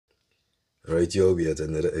Right, y'all, we had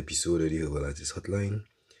another episode of the Herbal Artist Hotline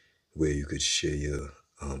where you could share your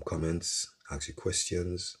comments, ask your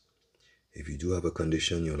questions. If you do have a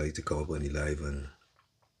condition you'd like to come up on the live and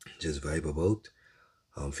just vibe about,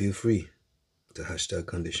 feel free to hashtag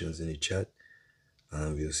conditions in the chat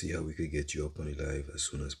and we'll see how we could get you up on the live as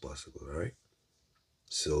soon as possible, all right?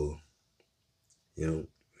 So, you know,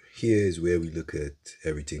 here is where we look at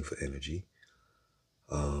everything for energy.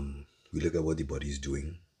 We look at what the body is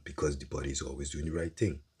doing because the body is always doing the right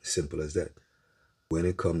thing. Simple as that. When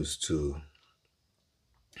it comes to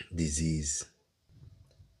disease,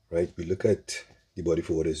 right? We look at the body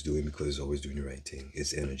for what it's doing because it's always doing the right thing.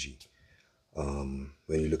 It's energy. When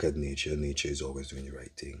you look at nature, nature is always doing the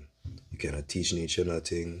right thing. You cannot teach nature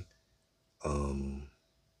nothing. Um,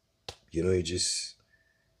 you just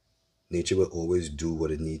nature will always do what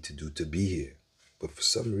it needs to do to be here. But for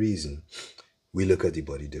some reason, we look at the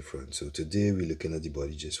body different. So today we're looking at the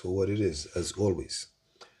body just for what it is, as always.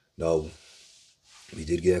 Now, we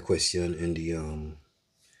did get a question in the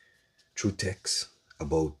true text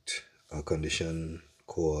about a condition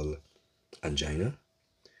called angina,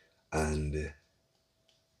 and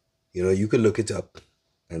you could look it up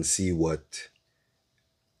and see what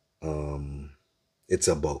it's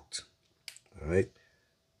about. All right,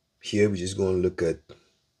 here we're just going to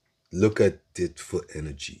look at it for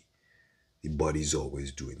energy. The body's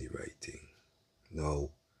always doing the right thing. Now,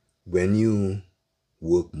 when you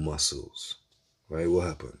work muscles, right, what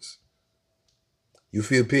happens? You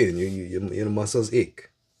feel pain. Your muscles ache,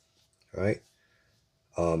 right?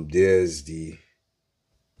 There's the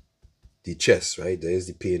chest, right? There's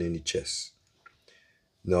the pain in the chest.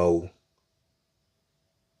 Now,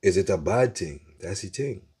 is it a bad thing? That's the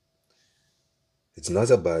thing. It's not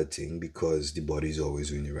a bad thing because the body is always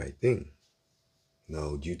doing the right thing.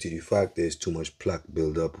 Now, due to the fact there's too much plaque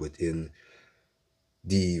buildup within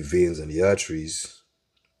the veins and the arteries,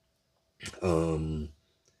 um,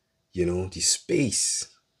 the space,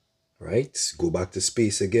 right? Go back to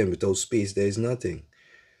space again. Without space, there is nothing.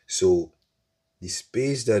 So the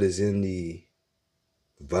space that is in the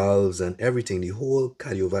valves and everything, the whole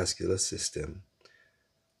cardiovascular system,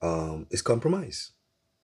 is compromised.